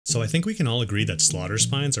So I think we can all agree that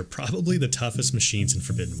Slaughterspines are probably the toughest machines in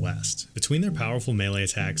Forbidden West. Between their powerful melee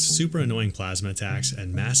attacks, super annoying plasma attacks,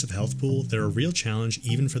 and massive health pool, they're a real challenge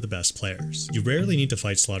even for the best players. You rarely need to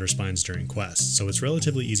fight Slaughterspines during quests, so it's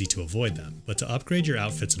relatively easy to avoid them, but to upgrade your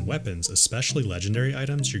outfits and weapons, especially legendary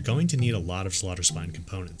items, you're going to need a lot of Slaughterspine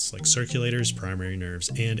components, like circulators, primary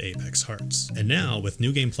nerves, and apex hearts. And now, with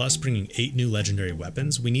New Game Plus bringing 8 new legendary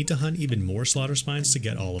weapons, we need to hunt even more Slaughterspines to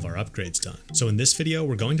get all of our upgrades done. So in this video,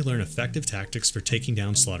 we're going to learn effective tactics for taking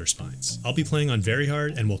down Slaughterspines. I'll be playing on very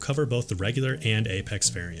hard, and we'll cover both the regular and apex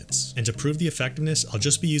variants. And to prove the effectiveness, I'll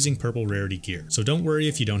just be using purple rarity gear, so don't worry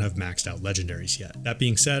if you don't have maxed out legendaries yet. That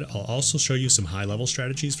being said, I'll also show you some high level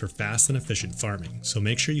strategies for fast and efficient farming, so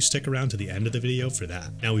make sure you stick around to the end of the video for that.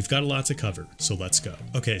 Now we've got a lot to cover, so let's go.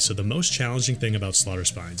 Okay, so the most challenging thing about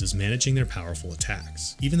Slaughterspines is managing their powerful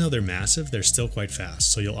attacks. Even though they're massive, they're still quite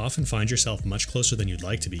fast, so you'll often find yourself much closer than you'd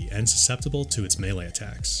like to be and susceptible to its melee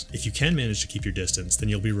attacks. If you can manage to keep your distance, then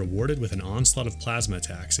you'll be rewarded with an onslaught of plasma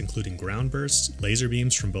attacks, including ground bursts, laser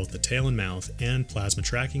beams from both the tail and mouth, and plasma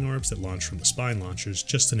tracking orbs that launch from the spine launchers,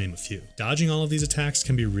 just to name a few. Dodging all of these attacks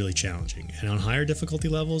can be really challenging, and on higher difficulty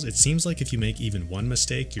levels, it seems like if you make even one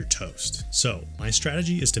mistake, you're toast. So, my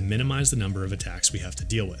strategy is to minimize the number of attacks we have to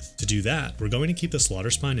deal with. To do that, we're going to keep the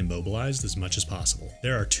Slaughterspine immobilized as much as possible.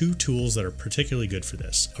 There are two tools that are particularly good for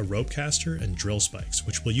this, a rope caster and drill spikes,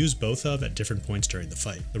 which we'll use both of at different points during the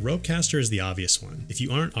fight. The rope caster is the obvious one. If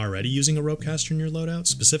you aren't already using a rope caster in your loadout,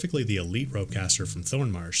 specifically the elite rope caster from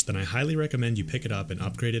Thornmarsh, then I highly recommend you pick it up and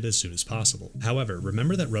upgrade it as soon as possible. However,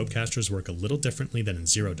 remember that rope casters work a little differently than in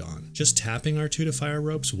Zero Dawn. Just tapping R2 to fire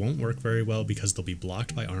ropes won't work very well because they'll be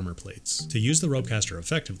blocked by armor plates. To use the rope caster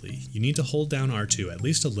effectively, you need to hold down R2 at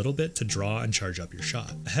least a little bit to draw and charge up your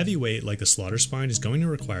shot. A heavy weight like the Slaughterspine is going to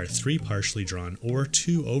require 3 partially drawn or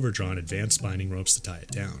 2 overdrawn advanced binding ropes to tie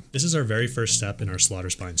it down. This is our very first step in our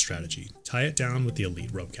Slaughterspine strategy. Tie it down with the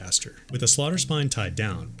elite rope caster. With the Slaughterspine tied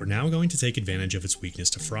down, we're now going to take advantage of its weakness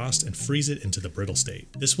to frost and freeze it into the brittle state.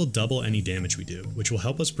 This will double any damage we do, which will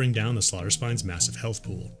help us bring down the Slaughterspine's massive health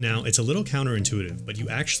pool. Now, it's a little counterintuitive, but you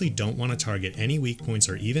actually don't want to target any weak points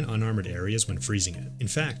or even unarmored areas when freezing it. In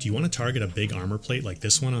fact, you want to target a big armor plate like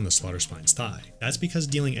this one on the Slaughterspine's thigh. That's because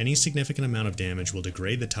dealing any significant amount of damage will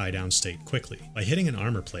degrade the tie-down state quickly. By hitting an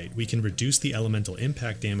armor plate, we can reduce the elemental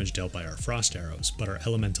impact damage dealt by our frost arrows, but our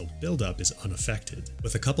elemental buildup is unaffected.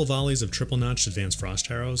 With a couple volleys of triple-notched advanced frost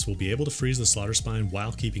arrows, we'll be able to freeze the Slaughterspine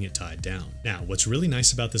while keeping it tied down. Now, what's really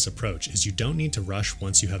nice about this approach is you don't need to rush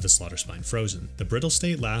once you have the Slaughterspine frozen. The brittle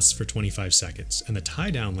state lasts for 25 seconds, and the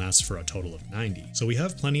tie-down lasts for a total of 90, so we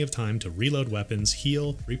have plenty of time to reload weapons,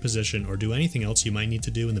 heal, reposition, or do anything else you might need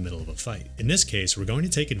to do in the middle of a fight. In this case, we're going to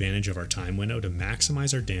take advantage of our time window to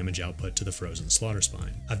maximize our damage output to the frozen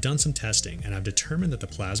Slaughterspine. I've done some testing, and I've determined that the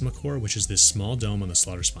plasma core, which is this small dome on the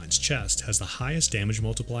Slaughterspine's chest, has the highest damage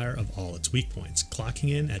multiplier of all its weak points,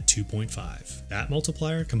 clocking in at 2.5. That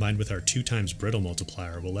multiplier, combined with our 2 times brittle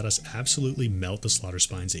multiplier, will let us absolutely melt the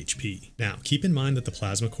Slaughterspine's HP. Now, keep in mind that the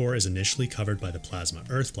plasma core is initially covered by the plasma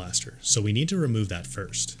earth blaster, so we need to remove that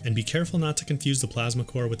first. And be careful not to confuse the plasma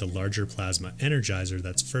core with the larger plasma energizer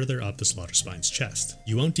that's further up the Slaughterspine's chest.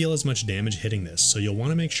 You won't deal as much damage hitting this, so you'll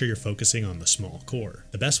want to make sure you're focusing on the small core.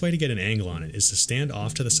 The best way to get an angle on it is to stand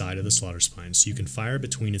off to the side of the Slaughterspine so you can fire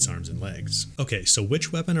between its arms and legs. Okay, so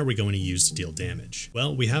which weapon are we going to use to deal damage?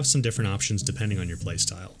 Well, we have some different options depending on your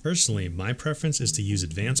playstyle. Personally, my preference is to use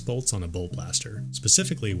advanced bolts on a bolt blaster,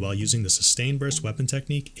 specifically while using the sustained burst weapon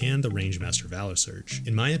technique and the Rangemaster Valor Surge.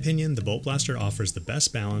 In my opinion, the bolt blaster offers the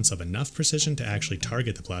best balance of enough precision to actually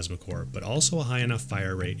target the plasma core, but also a high enough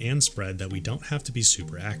fire rate and spread that we don't have to be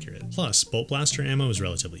super accurate. Plus, bolt blaster ammo is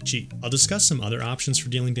relatively cheap. I'll discuss some other options for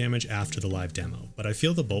dealing damage after the live demo, but I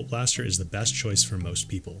feel the bolt blaster is the best choice for most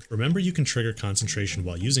people. Remember, you can trigger concentration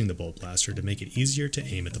while using the bolt blaster to make it easier to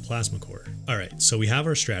aim at the plasma core. Alright, so we have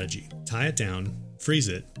our strategy. Tie it down, freeze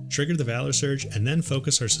it, trigger the Valor Surge, and then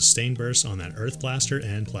focus our sustained bursts on that Earth Blaster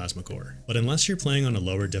and Plasma Core. But unless you're playing on a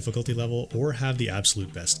lower difficulty level or have the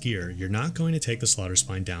absolute best gear, you're not going to take the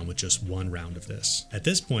Slaughterspine down with just one round of this. At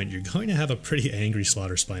this point, you're going to have a pretty angry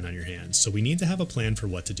Slaughterspine on your hands, so we need to have a plan for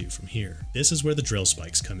what to do from here. This is where the drill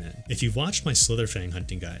spikes come in. If you've watched my Slitherfang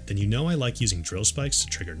hunting guide, then you know I like using drill spikes to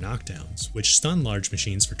trigger knockdowns, which stun large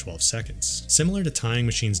machines for 12 seconds. Similar to tying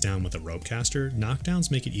machines down with a rope caster,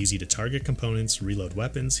 knockdowns make it easy to target components, reload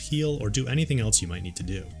weapons, heal, or do anything else you might need to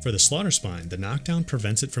do. For the Slaughterspine, the knockdown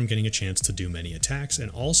prevents it from getting a chance to do many attacks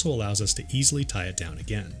and also allows us to easily tie it down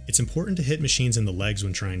again. It's important to hit machines in the legs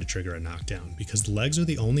when trying to trigger a knockdown, because the legs are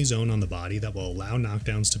the only zone on the body that will allow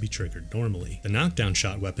knockdowns to be triggered normally. The knockdown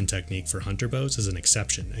shot weapon technique for hunter bows is an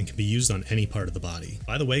exception and can be used on any part of the body.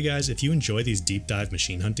 By the way guys, if you enjoy these these deep dive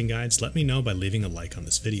machine hunting guides, let me know by leaving a like on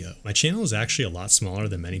this video. My channel is actually a lot smaller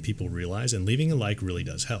than many people realize, and leaving a like really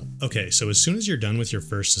does help. Okay, so as soon as you're done with your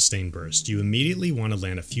first sustained burst, you immediately want to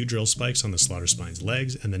land a few drill spikes on the Slaughterspine's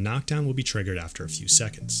legs, and the knockdown will be triggered after a few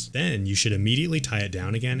seconds. Then you should immediately tie it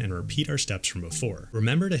down again and repeat our steps from before.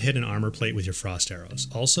 Remember to hit an armor plate with your frost arrows.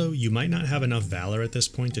 Also, you might not have enough Valor at this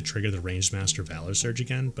point to trigger the Ranged Master Valor Surge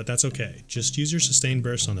again, but that's okay. Just use your sustained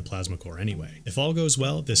burst on the plasma core anyway. If all goes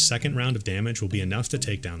well, this second round of damage will be enough to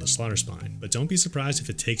take down the Slaughterspine, but don't be surprised if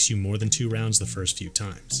it takes you more than 2 rounds the first few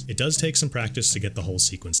times. It does take some practice to get the whole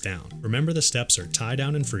sequence down. Remember the steps are tie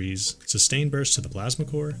down and freeze, sustained burst to the plasma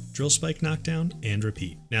core, drill spike knockdown, and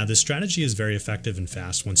repeat. Now this strategy is very effective and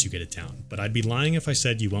fast once you get it down, but I'd be lying if I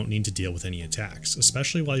said you won't need to deal with any attacks,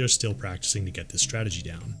 especially while you're still practicing to get this strategy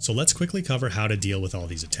down. So let's quickly cover how to deal with all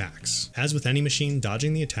these attacks. As with any machine,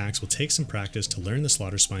 dodging the attacks will take some practice to learn the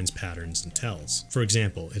Slaughterspine's patterns and tells. For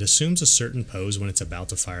example, it assumes a certain pose when it's about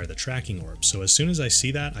to fire the tracking orb, so as soon as I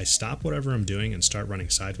see that, I stop whatever I'm doing and start running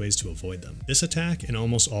sideways to avoid them. This attack, and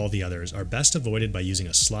almost all the others, are best avoided by using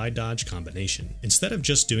a slide dodge combination. Instead of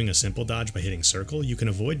just doing a simple dodge by hitting circle, you can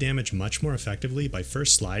avoid damage much more effectively by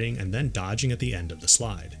first sliding and then dodging at the end of the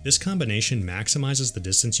slide. This combination maximizes the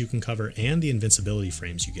distance you can cover and the invincibility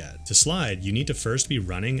frames you get. To slide, you need to first be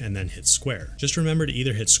running and then hit square. Just remember to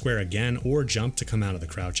either hit square again or jump to come out of the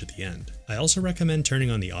crouch at the end. I also recommend turning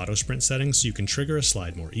on the auto sprint settings so you can trigger a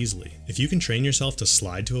slide more easily. If you can train yourself to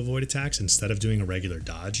slide to avoid attacks instead of doing a regular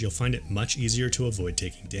dodge, you'll find it much easier to avoid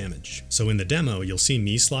taking damage. So in the demo, you'll see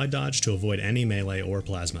me slide dodge to avoid any melee or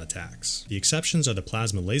plasma attacks. The exceptions are the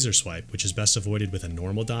plasma laser swipe, which is best avoided with a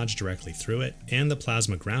normal dodge directly through it, and the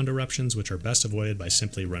plasma ground eruptions, which are best avoided by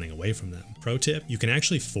simply running away from them. Pro tip, you can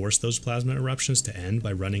actually force those plasma eruptions to end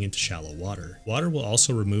by running into shallow water. Water will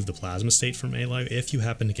also remove the plasma state from Aloy if you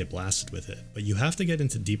happen to get blasted with it, but you have to get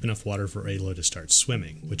into deep enough water for Aloy to start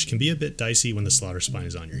swimming, which can be a bit dicey when the Slaughterspine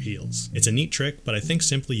is on your heels. It's a neat trick, but I think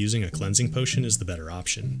simply using a cleansing potion is the better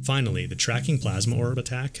option. Finally, the tracking plasma orb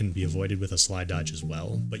attack can be avoided with a slide dodge as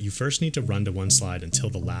well, but you first need to run to one slide until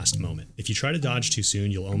the last moment. If you try to dodge too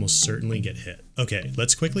soon, you'll almost certainly get hit. Okay,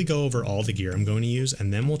 let's quickly go over all the gear I'm going to use,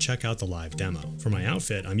 and then we'll check out the live demo. For my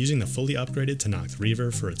outfit, I'm using the fully upgraded Tanakhth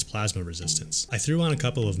Reaver for its plasma resistance. I threw on a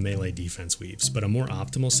couple of melee defense weaves, but a more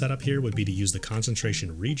optimal setup here would be to use the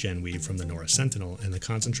concentration regen weave from the Nora Sentinel and the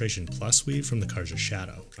concentration plus weave from the Karja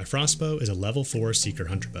Shadow. My frostbow is a level 4 Seeker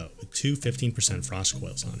Hunter bow with 2 15% frost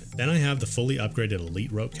coils on it. Then I have the fully upgraded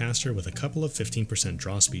Elite Rope Caster with a couple of 15%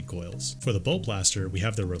 draw speed coils. For the Bolt Blaster, we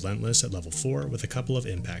have the Relentless at level 4 with a couple of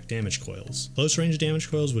impact damage coils. Close range damage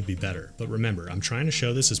coils would be better, but remember, I'm trying to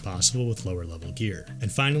show this is possible with lower level gear.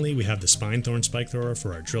 And finally, we have the Spine Thorn Spike Thrower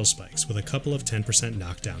for our drill spikes with a couple of 10%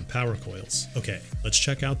 knockdown power coils. Okay, let's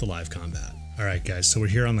check out the live combat. Alright guys, so we're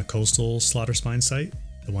here on the coastal Slaughterspine site,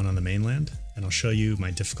 the one on the mainland, and I'll show you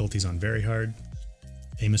my difficulties on very hard,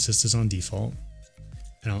 aim assist is on default,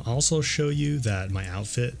 and I'll also show you that my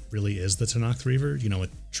outfit really is the Tanakhth Reaver. You know,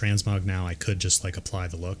 with Transmog now I could just like apply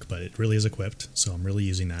the look, but it really is equipped, so I'm really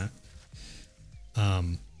using that.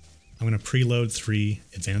 I'm going to preload 3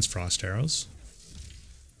 advanced frost arrows.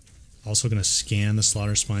 Also going to scan the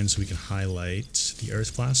Slaughterspine so we can highlight the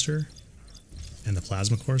Earth Blaster and the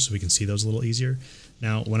plasma core so we can see those a little easier.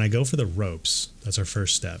 Now, when I go for the ropes, that's our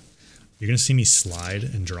first step, you're going to see me slide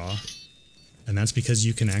and draw. And that's because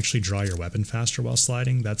you can actually draw your weapon faster while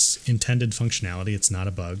sliding. That's intended functionality, it's not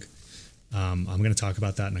a bug. I'm going to talk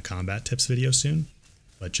about that in a combat tips video soon,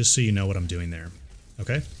 but just so you know what I'm doing there.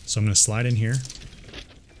 Okay, so I'm going to slide in here,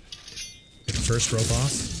 get the first rope off,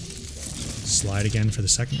 slide again for the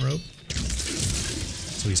second rope.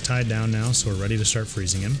 So he's tied down now, so we're ready to start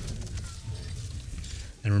freezing him.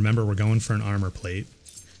 And remember, we're going for an armor plate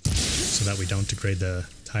so that we don't degrade the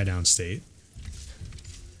tie down state.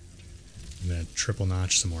 I'm going to triple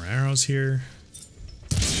notch some more arrows here.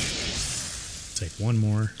 Take one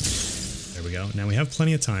more. There we go. Now we have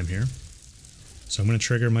plenty of time here. So I'm going to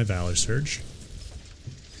trigger my Valor Surge.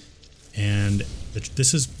 And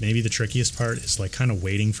this is maybe the trickiest part, is like kind of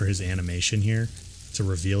waiting for his animation here to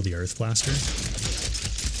reveal the Earth Blaster.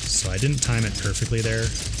 So I didn't time it perfectly there,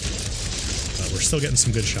 but we're still getting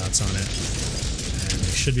some good shots on it, and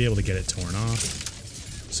we should be able to get it torn off.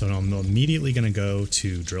 So I'm immediately going to go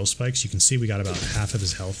to drill spikes. You can see we got about half of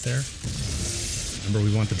his health there. Remember,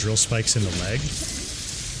 we want the drill spikes in the leg,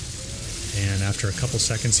 and after a couple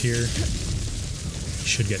seconds here, he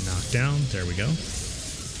should get knocked down. There we go.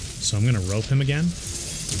 So I'm going to rope him again.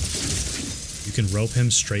 You can rope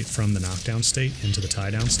him straight from the knockdown state into the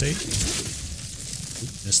tie down state.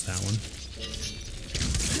 Oop, missed that one.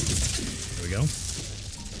 There we go.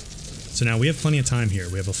 So now we have plenty of time here.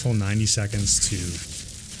 We have a full 90 seconds to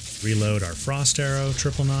reload our Frost Arrow,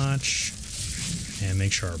 triple notch, and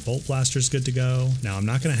make sure our Bolt Blaster's good to go. Now I'm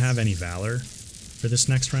not going to have any Valor for this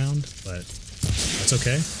next round, but that's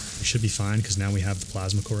okay. We should be fine because now we have the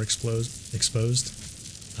Plasma Core exposed,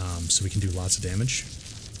 so we can do lots of damage.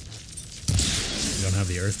 We don't have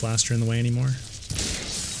the Earth Blaster in the way anymore.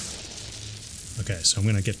 Okay, so I'm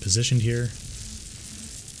going to get positioned here,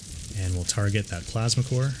 and we'll target that Plasma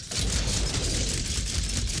Core.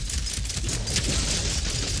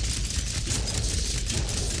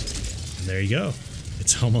 And there you go.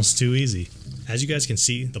 It's almost too easy. As you guys can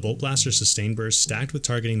see, the Bolt Blaster's Sustained Burst stacked with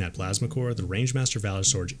targeting that Plasma Core, the Rangemaster Valor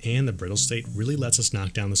Sword, and the Brittle State really lets us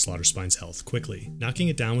knock down the Slaughterspine's health quickly. Knocking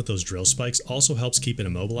it down with those drill spikes also helps keep it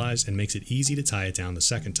immobilized and makes it easy to tie it down the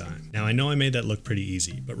second time. Now I know I made that look pretty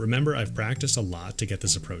easy, but remember I've practiced a lot to get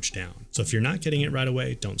this approach down. So if you're not getting it right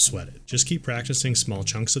away, don't sweat it. Just keep practicing small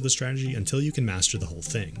chunks of the strategy until you can master the whole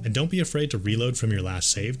thing. And don't be afraid to reload from your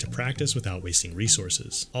last save to practice without wasting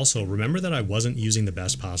resources. Also, remember that I wasn't using the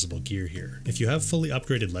best possible gear here. If you have fully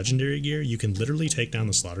upgraded legendary gear, you can literally take down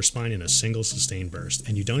the Slaughterspine in a single sustained burst,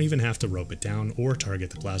 and you don't even have to rope it down or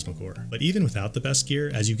target the Plasma Core. But even without the best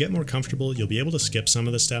gear, as you get more comfortable, you'll be able to skip some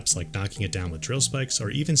of the steps like knocking it down with drill spikes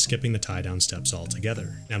or even skipping the tie down steps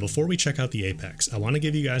altogether. Now before we check out the Apex, I want to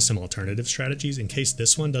give you guys some alternative strategies in case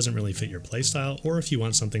this one doesn't really fit your playstyle or if you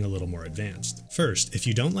want something a little more advanced. First, if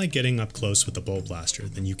you don't like getting up close with the Bolt Blaster,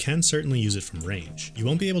 then you can certainly use it from range. You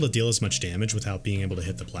won't be able to deal as much damage without being able to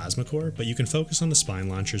hit the Plasma Core, but you can focus on the spine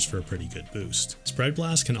launchers for a pretty good boost. Spread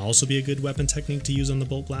Blast can also be a good weapon technique to use on the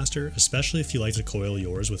Bolt Blaster, especially if you like to coil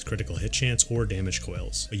yours with critical hit chance or damage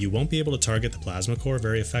coils, but you won't be able to target the Plasma Core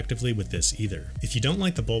very effectively with this either. If you don't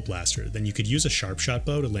like the Bolt Blaster, then you could use a Sharp Shot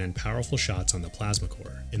bow to land powerful shots on the Plasma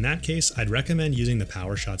Core. In that case, I'd recommend using the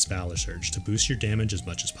Power Shots Valor Surge to boost your damage as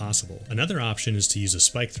much as possible. Another option is to use a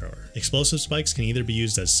Spike Thrower. Explosive spikes can either be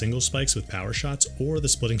used as single spikes with power shots or the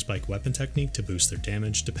Splitting Spike weapon technique to boost their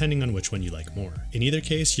damage, depending on which one you like more. In either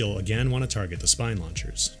case, you'll again want to target the spine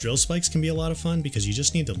launchers. Drill spikes can be a lot of fun because you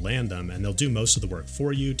just need to land them and they'll do most of the work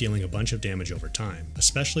for you, dealing a bunch of damage over time,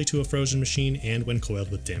 especially to a frozen machine and when coiled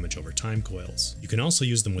with damage over time coils. You can also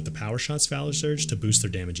use them with the Power Shots Valor Surge to boost their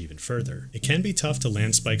damage even further. It can be tough to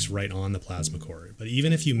land spikes right on the Plasma Core, but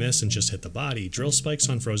even if you miss and just hit the body, drill spikes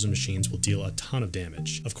on frozen machines will deal a ton of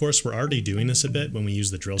damage. Of course, we're already doing this a bit when we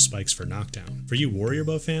use the drill spikes for knockdown. For you Warrior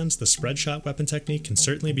Bow fans, the Spread Shot weapon technique can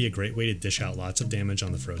certainly be a great way to dish out lots of damage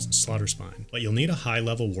on the frozen Slaughterspine, but you'll need a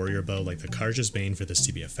high-level Warrior Bow like the Karja's Bane for this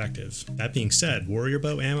to be effective. That being said, Warrior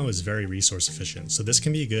Bow ammo is very resource efficient, so this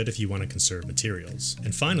can be good if you want to conserve materials.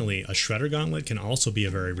 And finally, a Shredder Gauntlet can also be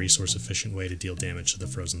a very resource efficient way to deal damage to the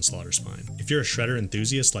frozen Slaughterspine. If you're a Shredder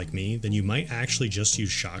enthusiast like me, then you might actually just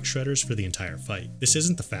use shock shredders for the entire fight. This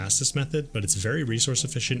isn't the fastest method, but it's very resource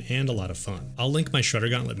efficient and a lot of fun. I'll link my Shredder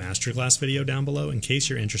Gauntlet Masterclass video down below in case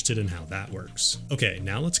you're interested in how that works. Okay,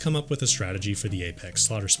 now let's come up with a strategy for the Apex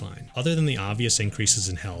Slaughterspine. Other than the obvious increases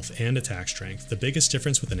in health and attack strength, the biggest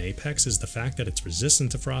difference with an Apex is the fact that it's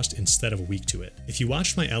resistant to frost instead of weak to it. If you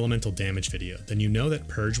watched my elemental damage video, then you know that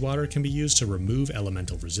Purge Water can be used to remove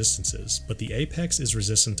elemental resistances, but the Apex is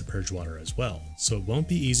resistant to Purge Water as well, so it won't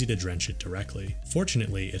be easy to drench it directly.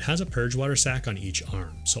 Fortunately, it has a Purge Water sack on each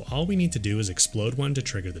arm, so all we need to do is explode one to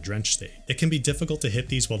trigger the drench state. It can be difficult to hit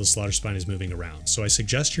these while the Slaughterspine is moving around, so I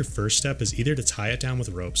suggest your first step is either to tie it down with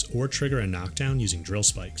ropes or trigger a knockdown using drill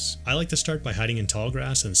spikes. I like to start by hiding in tall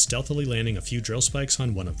grass and stealthily landing a few drill spikes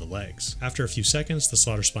on one of the legs. After a few seconds, the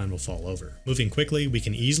Slaughterspine will fall over. Moving quickly, we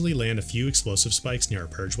can easily land a few explosive spikes near our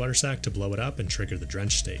Purge Water sack to blow it up and trigger the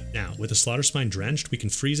drench state. Now, with the Slaughterspine drenched, we can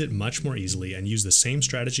freeze it much more easily and use the same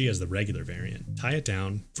strategy as the regular variant. Tie it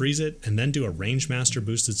down, freeze it, and then do a Rangemaster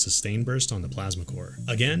boosted Sustain Burst on the Plasma Core.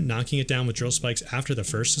 Again, knocking it down with drill spikes after the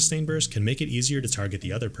first Sustain Burst can make it easier to target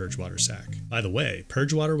the other Purge Water sack. By the way,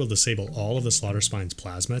 Purge Water will disable all of the Slaughterspine's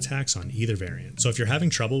plasma attacks on either variant, so if you're having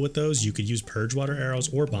trouble with those, you could use Purge Water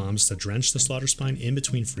arrows or bombs to drench the Slaughterspine in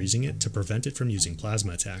between freezing it to prevent it from using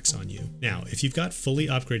plasma attacks on you. Now, if you've got fully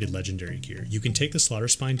upgraded legendary gear, you can take the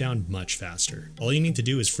Slaughterspine down much faster. All you need to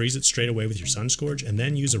do is freeze it straight away with your Sunscourge and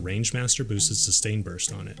then use a Rangemaster boosted Sustain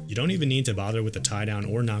Burst on it. You don't even need to bother with the tie down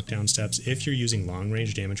or knockdown steps if you're using long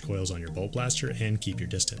range damage coils on your Bolt Blaster and keep your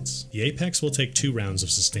distance. The Apex will take 2 rounds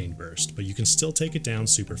of Sustained Burst, but you can still take it down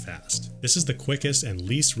super fast. fast. This is the quickest and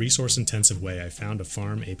least resource intensive way I found to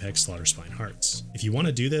farm Apex Slaughterspine Hearts. If you want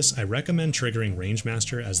to do this, I recommend triggering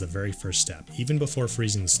Rangemaster as the very first step, even before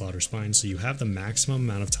freezing the Slaughterspine, so you have the maximum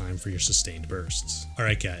amount of time for your sustained bursts.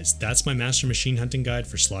 Alright guys, that's my master machine hunting guide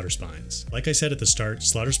for Slaughterspines. Like I said at the start,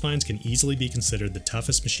 Slaughterspines can easily be considered the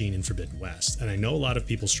toughest machine in Forbidden West, and I know a lot of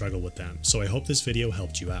people struggle with them, so I hope this video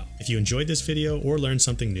helped you out. If you enjoyed this video or learned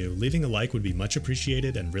something new, leaving a like would be much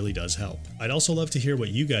appreciated and really does help. I'd also love to hear what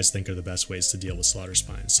you guys think are the best ways to deal with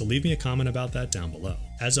Slaughterspines, so leave me a comment about that down below.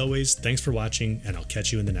 As always, thanks for watching, and I'll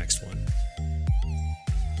catch you in the next one.